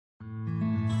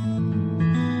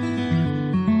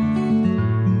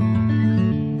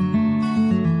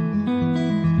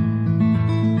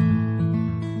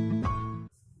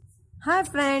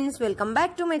Hi friends, welcome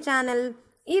back to my channel.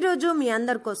 ఈరోజు మీ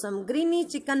అందరి కోసం గ్రీనీ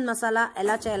చికెన్ మసాలా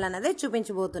ఎలా చేయాలన్నదే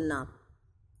చూపించబోతున్నా.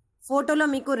 ఫోటోలో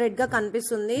మీకు రెడ్గా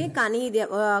కనిపిస్తుంది, కానీ ఇది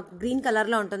గ్రీన్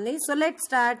కలర్లో ఉంటుంది. So let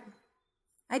start.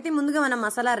 అయితే ముందుగా మనం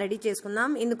మసాలా రెడీ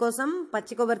చేసుకుందాం. ఇందుకోసం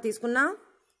పచ్చి కొబ్బరి తీసుకున్నాం,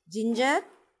 ginger,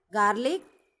 garlic,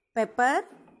 pepper,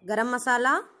 garam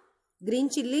masala,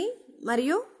 green chilli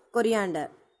మరియు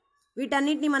కొరియాండర్.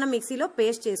 వీటన్నిటిని మనం మిక్సీలో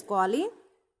పేస్ట్ చేసుకోవాలి.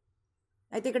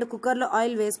 అయితే ఇక్కడ కుక్కర్లో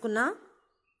ఆయిల్ వేసుకున్నా.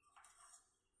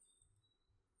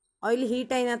 ఆయిల్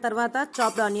హీట్ అయిన తర్వాత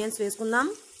చాప్డ్ ఆనియన్స్ వేసుకుందాం.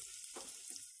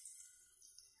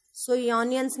 సో ఈ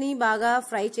ఆనియన్స్ని బాగా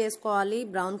ఫ్రై చేసుకోవాలి,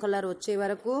 బ్రౌన్ కలర్ వచ్చే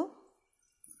వరకు.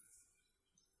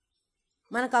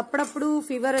 మనకు అప్పుడప్పుడు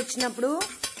ఫీవర్ వచ్చినప్పుడు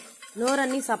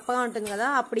నోరన్నీ సప్పగా ఉంటుంది కదా,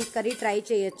 అప్పుడు ఈ కర్రీ ట్రై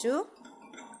చేయొచ్చు,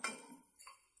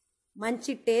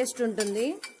 మంచి టేస్ట్ ఉంటుంది.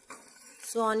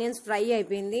 సో ఆనియన్స్ ఫ్రై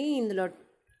అయిపోయింది. ఇందులో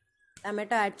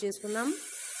టమాటో యాడ్ చేసుకుందాం.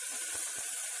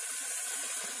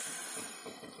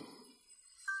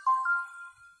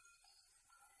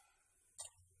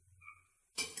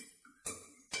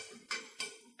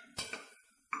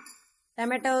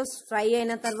 టమాటోస్ ఫ్రై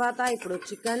అయిన తర్వాత ఇప్పుడు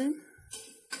చికెన్,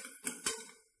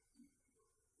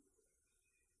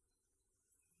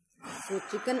 సో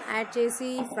చికెన్ యాడ్ చేసి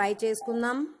ఫ్రై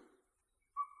చేసుకుందాం.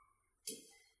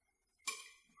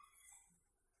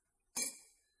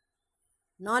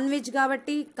 నాన్ వెజ్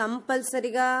కాబట్టి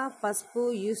కంపల్సరీగా పసుపు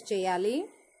యూజ్ చేయాలి.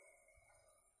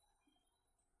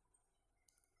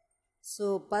 సో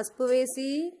పసుపు వేసి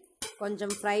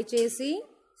కొంచెం ఫ్రై చేసి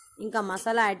ఇంకా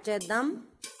మసాలా యాడ్ చేద్దాం.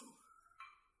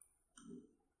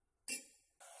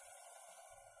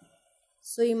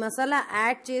 సో ఈ మసాలా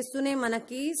యాడ్ చేస్తూనే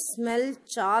మనకి స్మెల్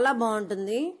చాలా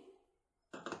బాగుంటుంది.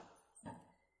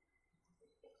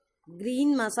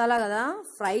 గ్రీన్ మసాలా కదా,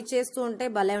 ఫ్రై చేస్తూ ఉంటే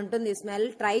భలే ఉంటుంది స్మెల్.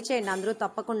 ట్రై చేయండి అందరూ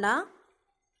తప్పకుండా.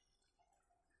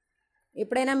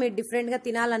 ఎప్పుడైనా మీరు డిఫరెంట్గా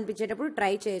తినాలనిపించేటప్పుడు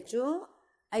ట్రై చేయొచ్చు.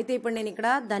 అయితే ఇప్పుడు నేను ఇక్కడ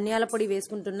ధనియాల పొడి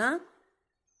వేసుకుంటున్నా.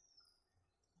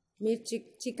 మీరు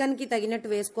చికెన్కి తగినట్టు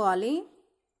వేసుకోవాలి.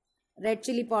 రెడ్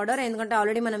చిల్లీ పౌడర్, ఎందుకంటే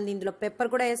ఆల్రెడీ మనం దీంట్లో పెప్పర్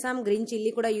కూడా వేసాం, గ్రీన్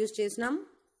చిల్లీ కూడా యూజ్ చేసినాం.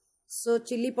 సో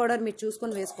చిల్లీ పౌడర్ మీరు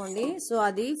చూసుకొని వేసుకోండి. సో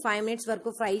అది 5 minutes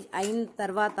వరకు ఫ్రై అయిన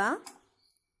తర్వాత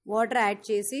వాటర్ యాడ్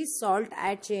చేసి సాల్ట్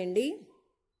యాడ్ చేయండి.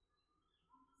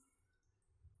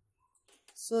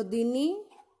 సో దీన్ని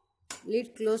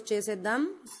లిడ్ క్లోజ్ చేసేద్దాం.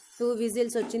 2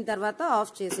 విజిల్స్ వచ్చిన తర్వాత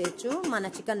ఆఫ్ చేసేయచ్చు,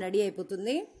 మన చికెన్ రెడీ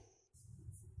అయిపోతుంది.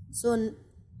 సో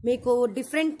మీకు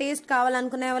డిఫరెంట్ టేస్ట్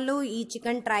కావాలనుకునే వాళ్ళు ఈ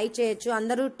చికెన్ ట్రై చేయొచ్చు.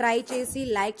 అందరూ ట్రై చేసి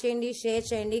లైక్ చేయండి, షేర్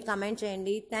చేయండి, కమెంట్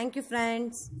చేయండి. Thank you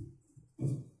friends.